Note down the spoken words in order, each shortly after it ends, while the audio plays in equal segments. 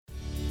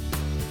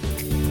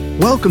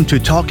Welcome to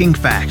Talking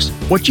Facts,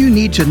 what you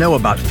need to know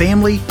about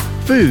family,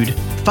 food,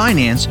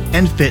 finance,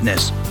 and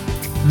fitness.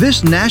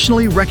 This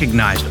nationally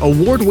recognized,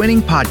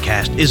 award-winning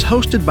podcast is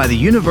hosted by the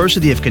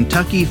University of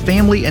Kentucky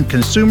Family and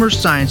Consumer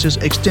Sciences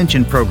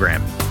Extension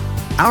Program.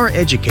 Our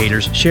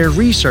educators share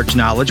research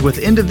knowledge with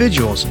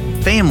individuals,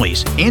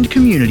 families, and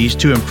communities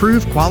to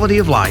improve quality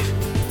of life.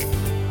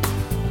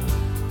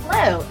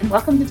 Hello, and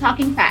welcome to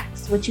Talking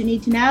Facts, what you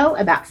need to know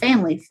about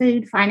family,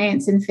 food,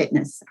 finance, and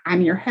fitness.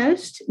 I'm your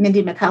host,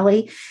 Mindy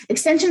McCulley,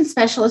 Extension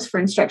Specialist for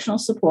Instructional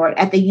Support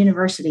at the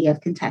University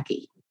of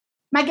Kentucky.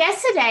 My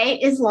guest today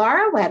is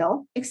Laura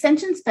Weddle,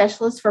 Extension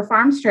Specialist for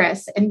Farm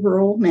Stress and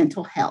Rural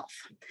Mental Health.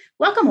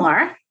 Welcome,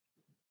 Laura.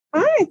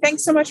 Hi,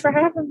 thanks so much for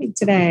having me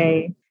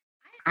today.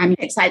 I'm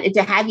excited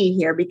to have you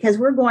here because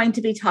we're going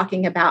to be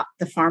talking about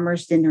the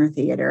Farmers Dinner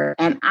Theater.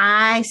 And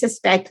I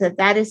suspect that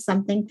that is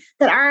something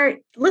that our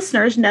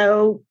listeners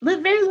know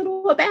very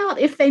little about,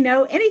 if they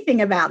know anything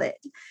about it.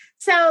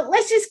 So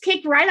let's just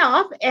kick right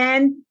off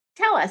and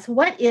tell us,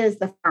 what is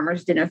the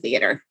Farmers Dinner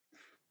Theater?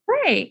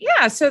 Right.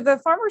 Yeah. So the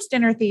Farmers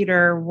Dinner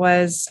Theater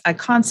was a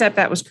concept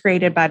that was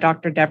created by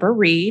Dr. Deborah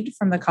Reed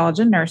from the College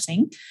of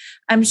Nursing.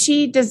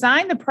 She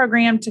designed the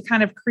program to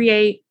kind of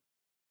create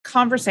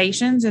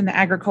conversations in the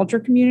agriculture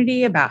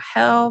community about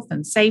health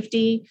and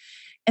safety.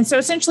 And so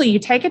essentially you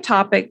take a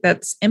topic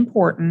that's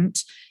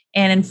important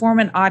and inform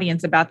an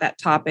audience about that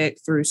topic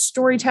through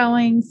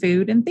storytelling,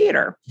 food, and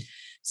theater.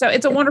 So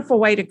it's a wonderful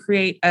way to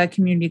create a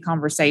community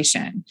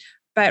conversation.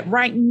 But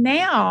right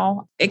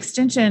now,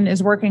 Extension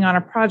is working on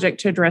a project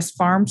to address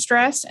farm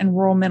stress and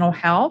rural mental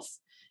health,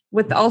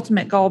 with the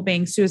ultimate goal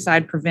being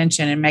suicide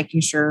prevention and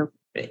making sure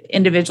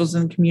individuals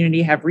in the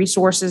community have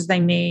resources they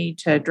need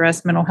to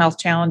address mental health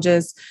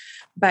challenges.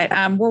 But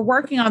we're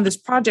working on this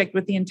project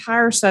with the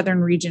entire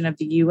southern region of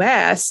the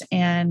U.S.,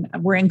 and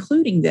we're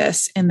including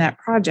this in that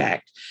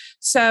project.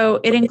 So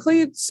it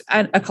includes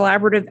a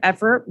collaborative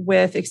effort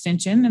with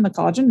Extension and the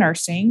College of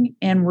Nursing,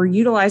 and we're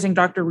utilizing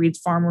Dr. Reed's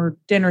Farmer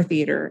Dinner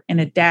Theater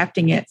and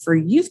adapting it for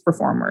youth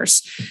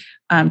performers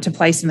to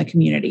place in the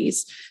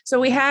communities. So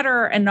we had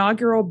our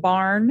inaugural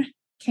barn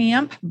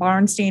camp,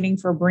 barn standing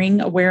for Bring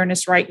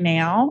Awareness Right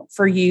Now,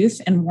 for youth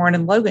in Warren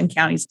and Logan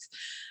counties.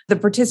 The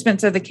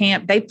participants of the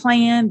camp, they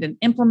planned and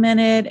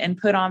implemented and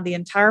put on the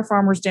entire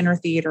Farmers Dinner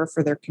Theater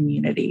for their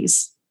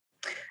communities.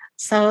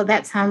 So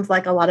that sounds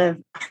like a lot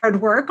of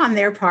hard work on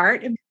their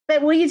part.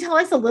 But will you tell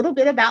us a little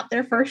bit about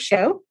their first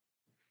show?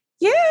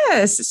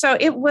 Yes. So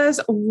it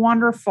was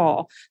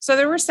wonderful. So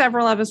there were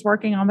several of us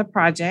working on the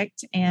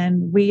project,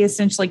 and we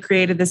essentially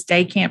created this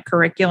day camp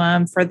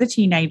curriculum for the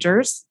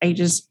teenagers,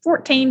 ages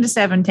 14 to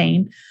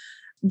 17.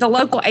 The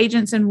local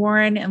agents in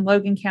Warren and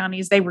Logan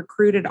counties, they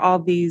recruited all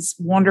these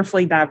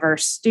wonderfully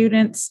diverse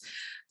students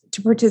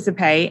to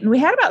participate. And we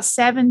had about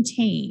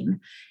 17.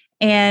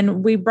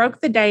 And we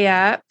broke the day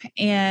up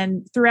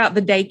and throughout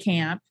the day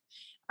camp.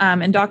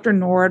 And Dr.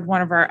 Nord,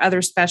 one of our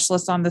other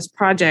specialists on this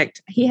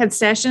project, he had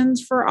sessions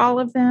for all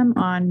of them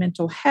on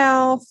mental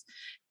health.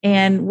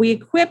 And we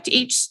equipped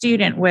each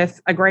student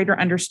with a greater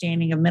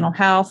understanding of mental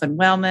health and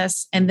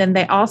wellness. And then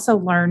they also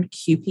learned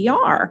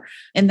QPR.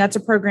 And that's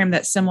a program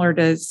that's similar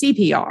to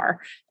CPR.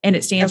 And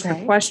it stands for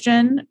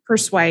question,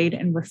 persuade,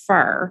 and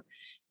refer.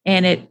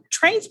 And it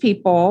trains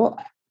people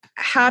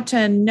how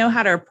to know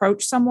how to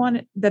approach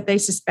someone that they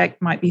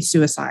suspect might be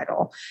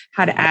suicidal,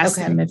 how to ask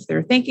them if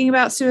they're thinking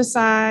about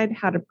suicide,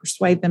 how to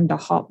persuade them to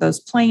halt those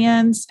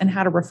plans, and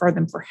how to refer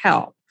them for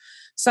help.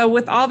 So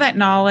with all that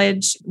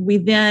knowledge, we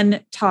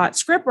then taught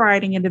script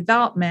writing and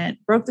development,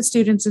 broke the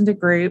students into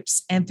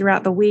groups, and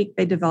throughout the week,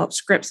 they developed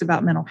scripts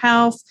about mental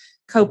health,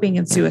 coping,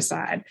 and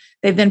suicide.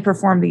 They then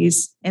performed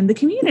these in the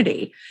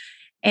community.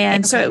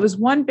 And so it was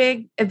one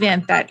big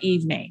event that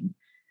evening.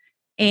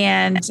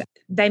 And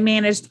they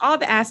managed all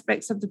the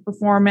aspects of the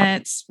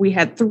performance. We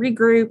had 3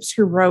 groups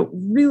who wrote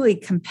really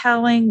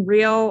compelling,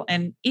 real,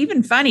 and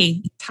even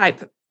funny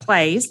type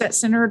plays that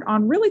centered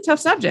on really tough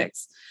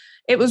subjects.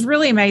 It was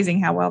really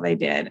amazing how well they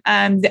did.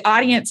 The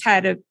audience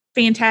had a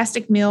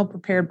fantastic meal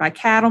prepared by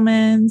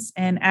Cattleman's.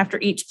 And after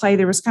each play,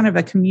 there was kind of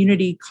a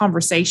community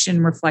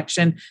conversation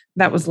reflection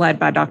that was led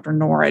by Dr.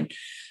 Nord.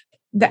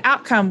 The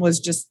outcome was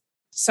just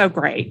so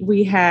great.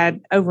 We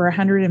had over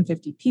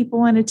 150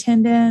 people in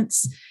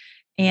attendance.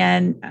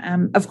 And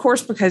of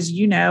course, because,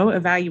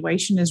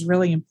 evaluation is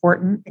really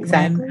important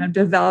when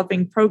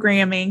developing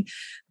programming.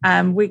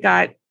 We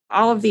got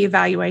all of the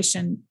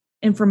evaluation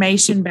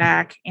information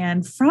back.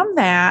 And from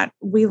that,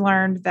 we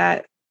learned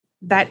that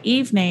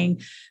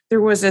evening,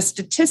 there was a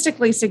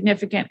statistically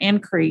significant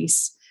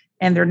increase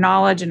in their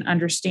knowledge and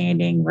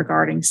understanding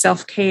regarding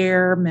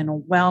self-care,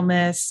 mental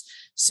wellness,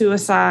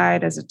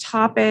 suicide as a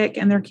topic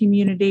in their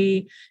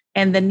community,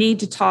 and the need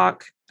to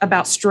talk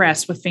about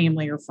stress with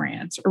family or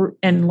friends,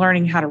 and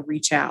learning how to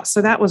reach out.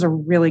 So that was a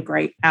really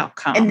great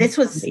outcome. And this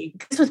was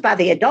by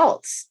the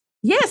adults.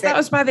 Yes, that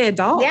was by the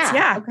adults.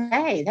 Yeah.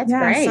 Okay. That's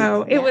great.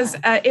 So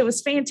it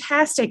was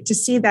fantastic to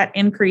see that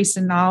increase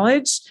in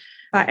knowledge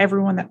by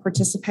everyone that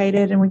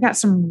participated. And we got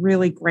some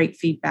really great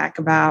feedback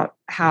about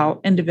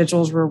how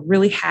individuals were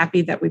really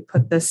happy that we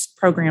put this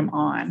program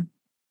on.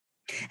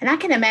 And I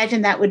can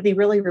imagine that would be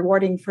really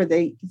rewarding for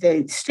the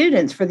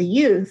students, for the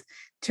youth,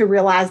 to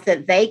realize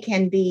that they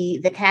can be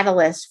the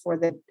catalyst for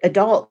the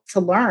adult to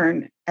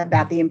learn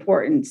about the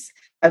importance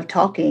of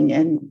talking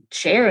and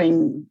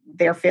sharing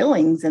their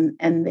feelings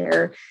and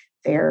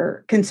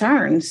their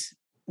concerns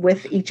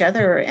with each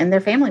other and their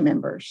family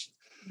members.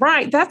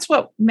 Right. That's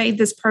what made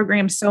this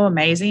program so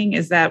amazing,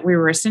 is that we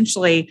were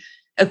essentially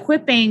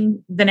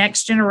equipping the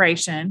next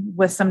generation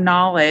with some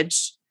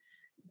knowledge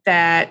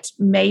that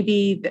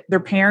maybe their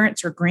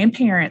parents or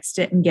grandparents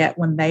didn't get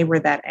when they were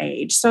that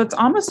age. So it's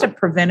almost a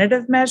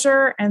preventative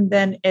measure. And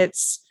then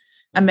it's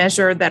a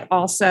measure that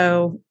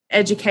also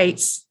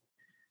educates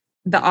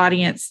the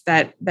audience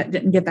that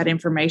didn't get that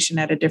information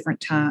at a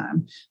different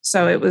time.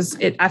 So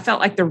I felt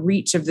like the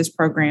reach of this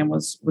program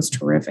was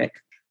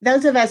terrific.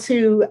 Those of us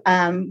who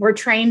were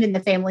trained in the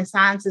family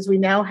sciences, we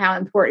know how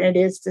important it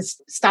is to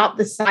stop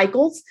the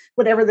cycles,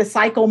 whatever the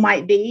cycle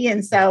might be.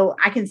 And so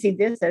I can see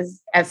this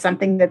as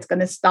something that's going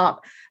to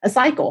stop a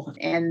cycle.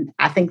 And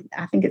I think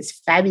it's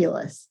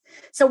fabulous.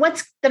 So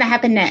what's going to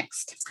happen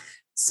next?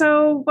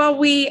 So, well,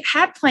 we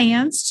had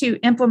plans to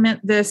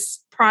implement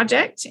this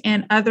project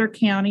in other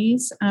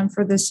counties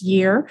for this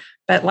year.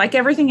 But like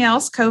everything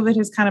else, COVID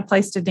has kind of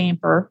placed a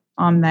damper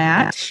on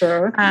that.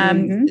 Sure.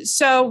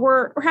 So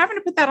we're having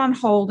to put that on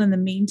hold in the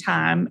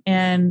meantime.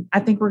 And I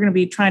think we're going to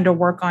be trying to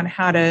work on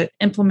how to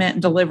implement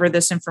and deliver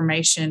this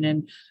information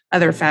in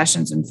other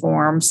fashions and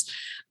forms.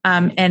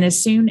 And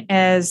as soon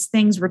as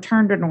things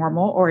return to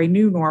normal, or a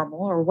new normal,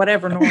 or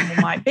whatever normal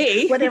might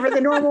be, whatever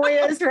the normal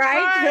is,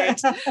 right?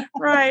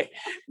 Right.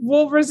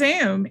 We'll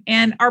resume.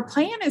 And our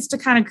plan is to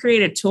kind of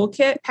create a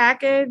toolkit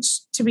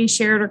package to be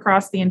shared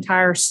across the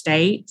entire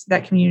state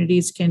that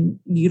communities can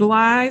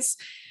utilize.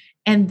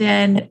 And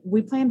then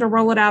we plan to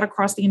roll it out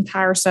across the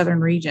entire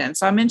southern region.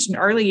 So I mentioned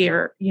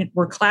earlier,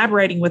 we're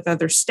collaborating with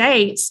other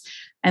states.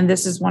 And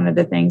this is one of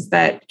the things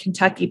that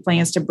Kentucky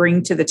plans to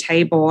bring to the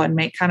table and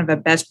make kind of a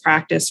best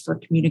practice for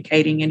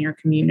communicating in your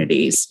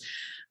communities.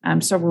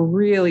 So we're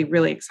really,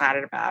 really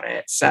excited about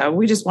it. So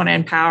we just want to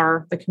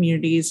empower the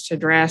communities to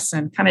address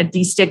and kind of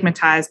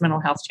destigmatize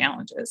mental health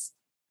challenges.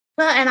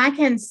 Well, and I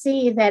can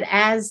see that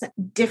as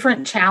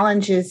different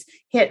challenges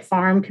hit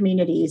farm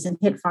communities and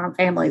hit farm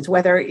families,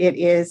 whether it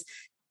is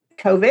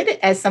COVID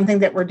as something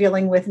that we're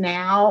dealing with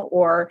now,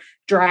 or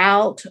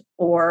drought,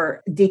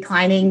 or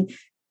declining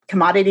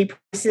commodity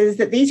prices,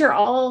 that these are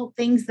all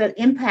things that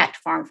impact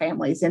farm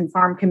families and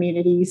farm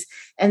communities.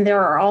 And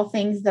there are all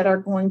things that are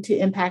going to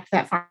impact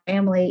that farm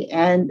family.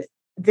 And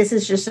this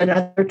is just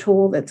another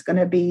tool that's going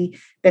to be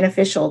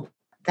beneficial to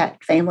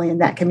that family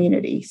and that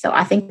community. So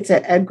I think it's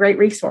a great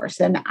resource.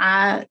 And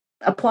I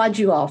applaud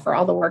you all for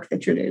all the work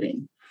that you're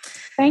doing.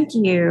 Thank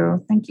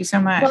you. Thank you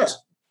so much. Well,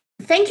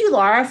 thank you,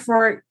 Laura,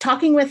 for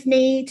talking with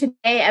me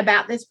today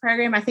about this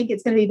program. I think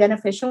it's going to be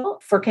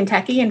beneficial for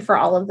Kentucky and for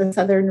all of the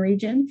southern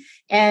region.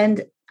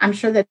 And I'm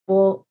sure that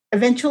we'll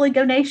eventually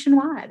go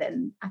nationwide.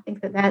 And I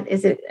think that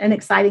is an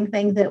exciting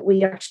thing, that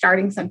we are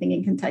starting something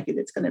in Kentucky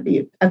that's going to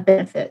be a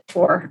benefit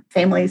for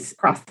families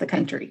across the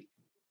country.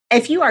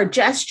 If you are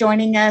just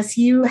joining us,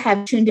 you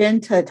have tuned in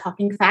to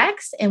Talking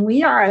Facts, and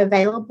we are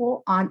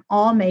available on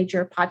all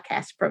major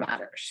podcast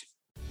providers.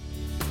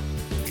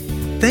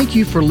 Thank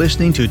you for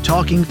listening to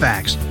Talking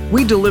Facts.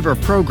 We deliver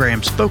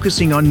programs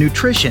focusing on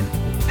nutrition,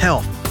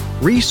 health,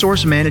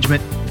 resource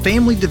management,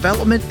 family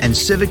development, and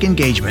civic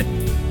engagement.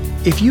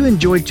 If you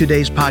enjoyed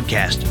today's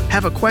podcast,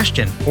 have a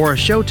question or a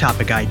show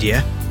topic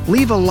idea,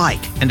 leave a like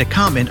and a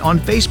comment on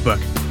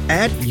Facebook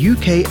at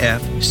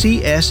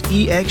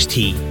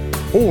UKFCSEXT,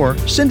 or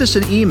send us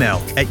an email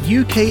at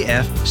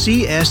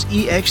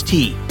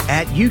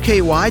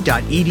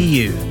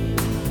ukfcsext@uky.edu.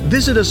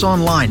 Visit us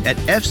online at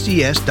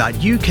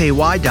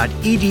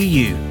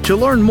fcs.uky.edu to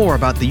learn more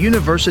about the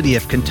University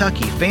of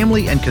Kentucky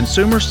Family and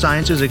Consumer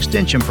Sciences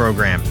Extension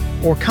Program,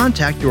 or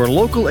contact your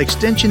local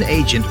extension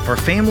agent for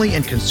Family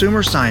and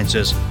Consumer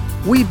Sciences.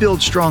 We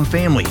build strong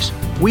families.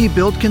 We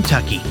build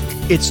Kentucky.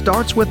 It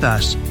starts with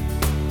us.